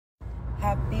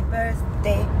Happy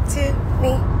birthday to me.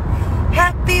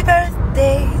 Happy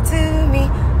birthday to me.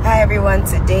 Hi everyone,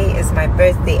 today is my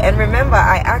birthday, and remember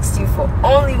I asked you for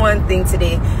only one thing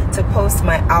today, to post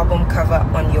my album cover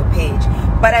on your page,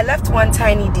 but I left one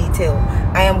tiny detail.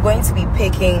 I am going to be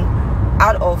picking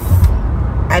out of,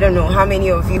 I don't know how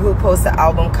many of you who post the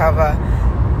album cover,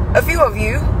 a few of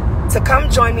you, to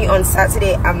come join me on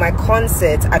Saturday at my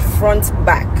concert at Front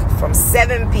Back from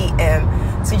 7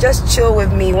 p.m. to just chill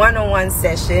with me, one-on-one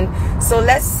session. So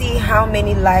let's see how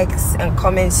many likes and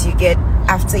comments you get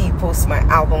after you post my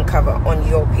album cover on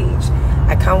your page.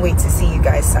 I can't wait to see you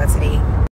guys Saturday.